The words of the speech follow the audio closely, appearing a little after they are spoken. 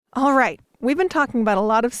All right, we've been talking about a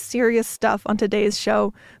lot of serious stuff on today's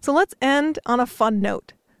show, so let's end on a fun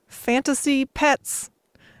note. Fantasy pets.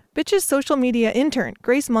 Bitch's social media intern,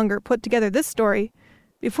 Grace Manger, put together this story.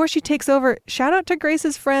 Before she takes over, shout out to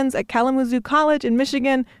Grace's friends at Kalamazoo College in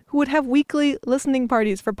Michigan who would have weekly listening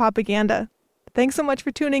parties for propaganda. Thanks so much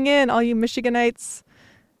for tuning in, all you Michiganites.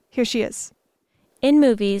 Here she is. In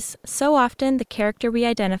movies, so often the character we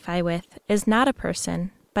identify with is not a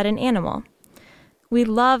person, but an animal. We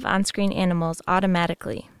love on-screen animals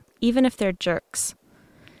automatically, even if they're jerks.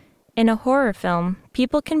 In a horror film,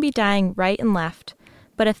 people can be dying right and left,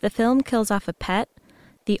 but if the film kills off a pet,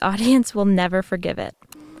 the audience will never forgive it.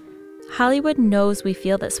 Hollywood knows we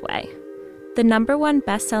feel this way. The #1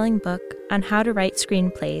 best-selling book on how to write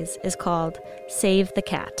screenplays is called Save the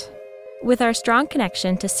Cat. With our strong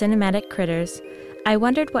connection to cinematic critters, I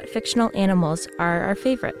wondered what fictional animals are our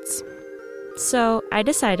favorites. So I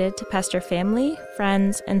decided to pester family,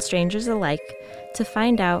 friends, and strangers alike to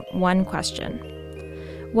find out one question.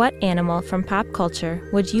 What animal from pop culture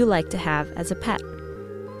would you like to have as a pet?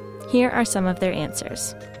 Here are some of their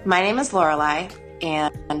answers. My name is Lorelai,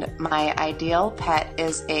 and my ideal pet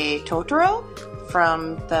is a Totoro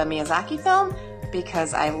from the Miyazaki film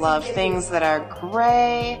because I love things that are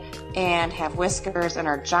gray and have whiskers and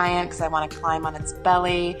are giant because I want to climb on its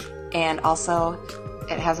belly, and also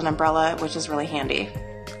it has an umbrella, which is really handy.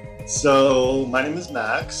 So my name is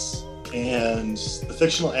Max, and the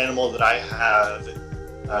fictional animal that I have,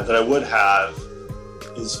 that I would have,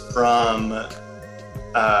 is from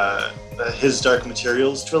the His Dark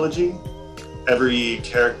Materials trilogy. Every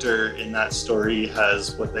character in that story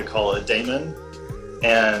has what they call a daemon,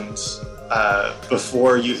 and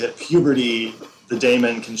before you hit puberty, the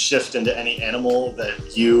daemon can shift into any animal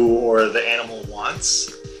that you or the animal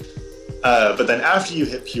wants. But then after you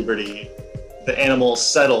hit puberty, the animal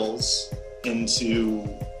settles into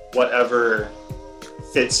whatever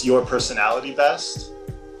fits your personality best.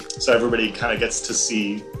 So everybody kind of gets to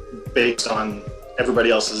see, based on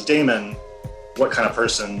everybody else's daemon, what kind of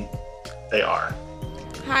person they are.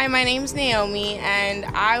 Hi, my name's Naomi, and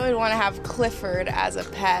I would want to have Clifford as a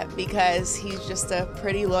pet because he's just a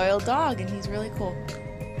pretty loyal dog and he's really cool.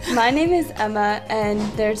 My name is Emma, and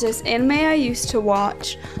there's this anime I used to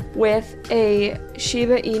watch with a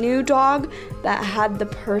Shiba Inu dog that had the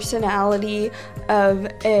personality of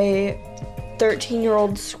a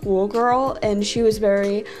 13-year-old schoolgirl, and she was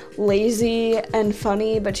very lazy and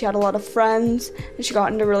funny, but she had a lot of friends, and she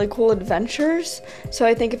got into really cool adventures. So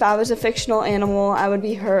I think if I was a fictional animal, I would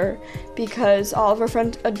be her, because all of her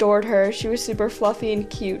friends adored her. She was super fluffy and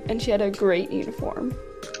cute, and she had a great uniform.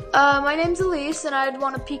 My name's Elise, and I'd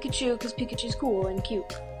want a Pikachu because Pikachu's cool and cute.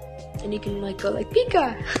 And you can, go like,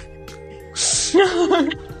 Pika!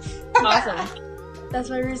 Awesome. That's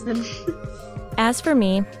my reason. As for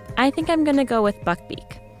me, I think I'm going to go with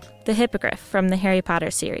Buckbeak, the hippogriff from the Harry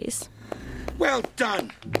Potter series. Well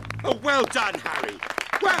done! Oh, well done, Harry!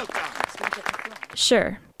 Well done!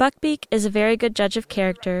 Sure, Buckbeak is a very good judge of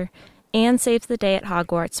character and saves the day at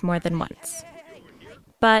Hogwarts more than once.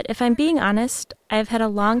 But if I'm being honest, I've had a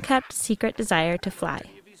long-kept secret desire to fly.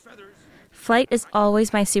 Flight is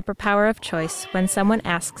always my superpower of choice when someone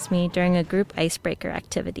asks me during a group icebreaker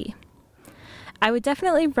activity. I would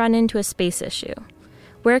definitely run into a space issue.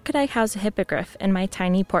 Where could I house a hippogriff in my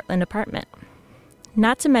tiny Portland apartment?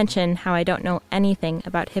 Not to mention how I don't know anything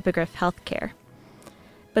about hippogriff healthcare.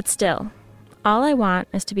 But still, all I want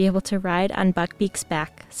is to be able to ride on Buckbeak's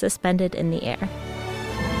back, suspended in the air.